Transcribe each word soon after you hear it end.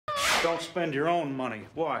Don't spend your own money.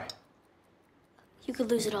 Why? You could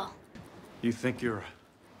lose it all. You think you're a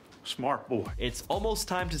smart boy. It's almost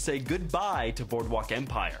time to say goodbye to Boardwalk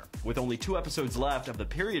Empire. With only 2 episodes left of the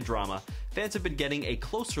period drama, fans have been getting a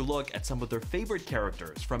closer look at some of their favorite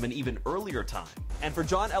characters from an even earlier time. And for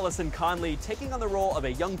John Ellison Conlee, taking on the role of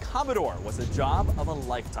a young Commodore was a job of a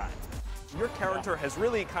lifetime. Your character has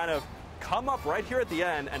really kind of come up right here at the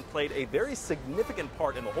end and played a very significant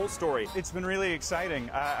part in the whole story. It's been really exciting.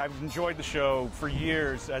 I've enjoyed the show for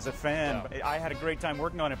years as a fan. Yeah. I had a great time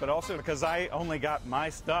working on it, but also because I only got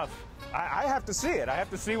my stuff. I have to see it. I have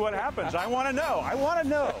to see what happens. I want to know. I want to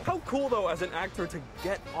know. How cool, though, as an actor to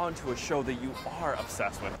get onto a show that you are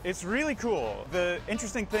obsessed with? It's really cool. The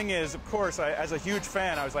interesting thing is, of course, as a huge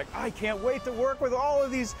fan, I was like, I can't wait to work with all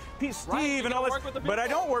of these people, Steve and all this. But I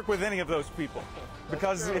don't work with any of those people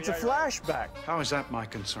because it's a flashback. How is that my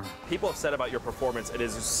concern? People have said about your performance, it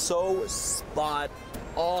is so spot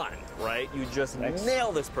on, right? You just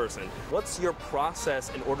nail this person. What's your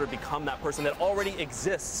process in order to become that person that already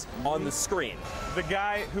exists on the screen? The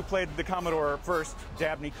guy who played the Commodore first,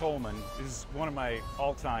 Dabney Coleman, is one of my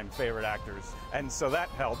all-time favorite actors. And so that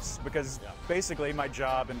helps because basically my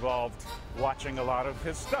job involved watching a lot of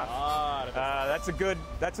his stuff. That's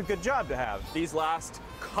a good job to have. These last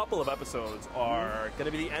couple of episodes are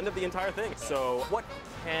going to be the end of the entire thing. So what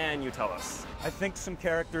can you tell us? I think some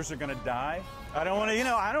characters are going to die. I don't want to,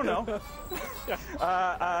 I don't know.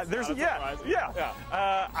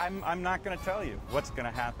 I'm not going to tell you what's going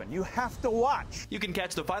to happen. You have to watch. You can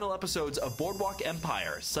catch the final episodes of Boardwalk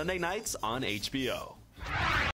Empire Sunday nights on HBO.